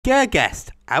Dear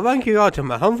guest, I want you all to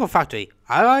my home for factory.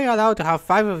 I'm only allowed to have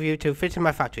 5 of you to visit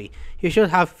my factory. You should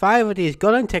have 5 of these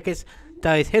golden tickets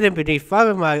that is hidden beneath 5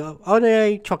 of my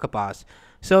ordinary chocolate bars.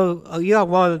 So, you are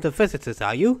one of the visitors,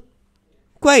 are you?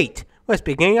 Great! Let's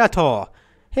begin our tour.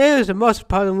 Here is the most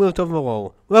important room of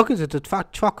all. Welcome to the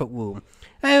chocolate room.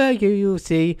 Everything you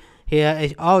see here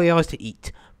is all yours to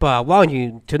eat, but I warn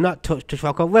you to not touch the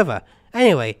chocolate river.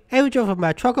 Anyway, every drop of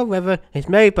my chocolate river is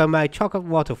made by my chocolate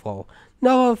waterfall.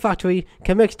 No other factory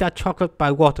can mix that chocolate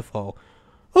by waterfall.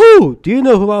 Oh, do you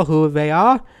know who they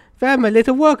are? They're my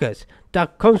little workers.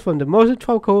 That comes from the most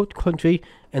tropical country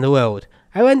in the world.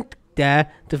 I went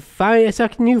there to find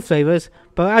exact new flavors,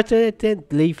 but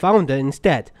accidentally found them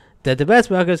instead. They're the best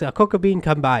workers a cocoa bean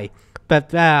can buy, but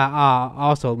they are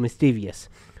also mischievous.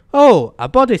 Oh, a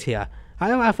boat is here.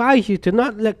 I advise you to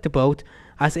not lick the boat,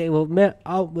 as it will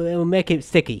make it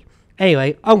sticky.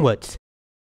 Anyway, onwards.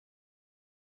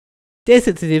 This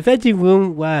is the inventing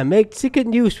room where I make secret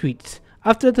new sweets.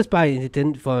 After the spy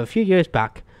incident from a few years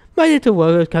back, my little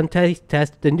workers can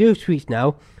test the new sweets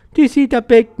now. Do you see that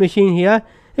big machine here?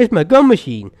 It's my gum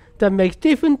machine that makes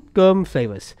different gum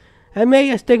flavors. I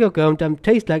make a stick of gum that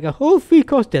tastes like a whole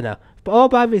 3-course dinner, but all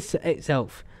by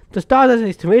itself. The starter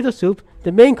is tomato soup,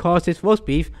 the main course is roast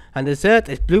beef, and the dessert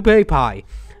is blueberry pie.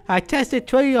 I tested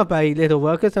 20 of my little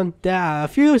workers and there are a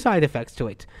few side effects to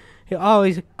it. It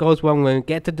always goes wrong when we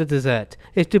get to the dessert.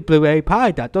 It's the blueberry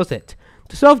pie that does it.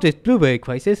 To solve this blueberry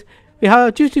crisis, we have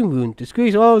a juicing room to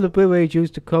squeeze all the blueberry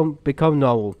juice to become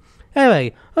normal.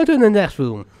 Anyway, on to the next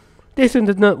room. This is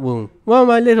the nut room. One of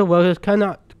my little workers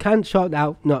can't sort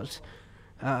out nuts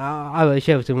out of the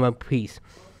shelves in one piece.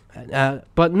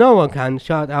 But no one can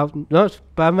sort out nuts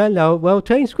by my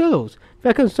well-trained squirrels.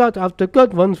 They can sort out the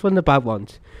good ones from the bad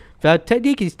ones. The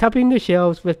technique is tapping the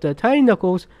shelves with the tiny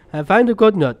knuckles and find the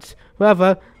good nuts.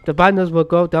 However, the bad nuts will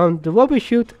go down the rubbish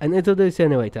chute and into the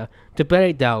incinerator to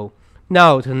break it down.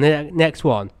 Now to the next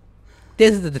one.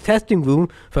 This is the testing room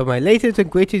for my latest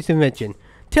and greatest invention,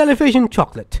 television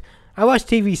chocolate. I watch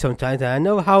TV sometimes and I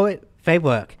know how they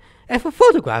work. If a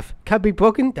photograph can be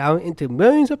broken down into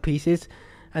millions of pieces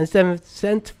and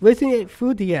sent whizzing it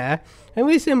through the air and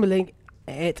resembling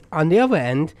it on the other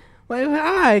end, well,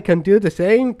 I can do the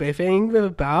same thing with a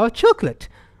bar of chocolate.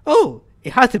 Oh,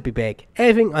 it has to be big.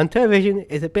 Everything on television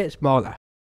is a bit smaller.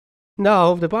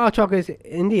 No, the bar of chocolate is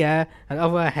in the air and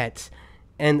over our heads,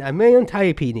 and a million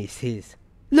tiny penises.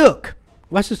 Look,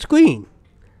 what's the screen?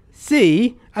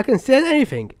 See, I can send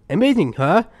anything. Amazing,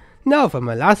 huh? Now for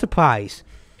my last surprise.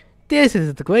 This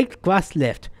is the great glass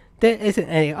lift. There isn't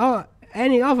any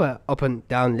other up and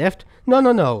down lift.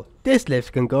 No. This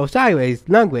lift can go sideways,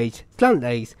 longways,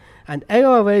 slantways, and any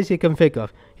other ways you can think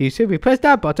of. You simply press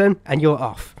that button and you're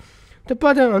off. The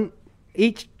button on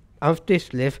each of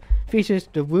this lift features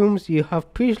the rooms you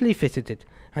have previously visited,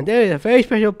 and there is a very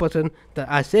special button that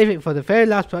I save it for the very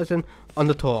last person on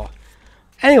the tour.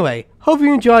 Anyway, hope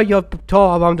you enjoy your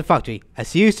tour around the factory. I'll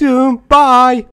see you soon. Bye!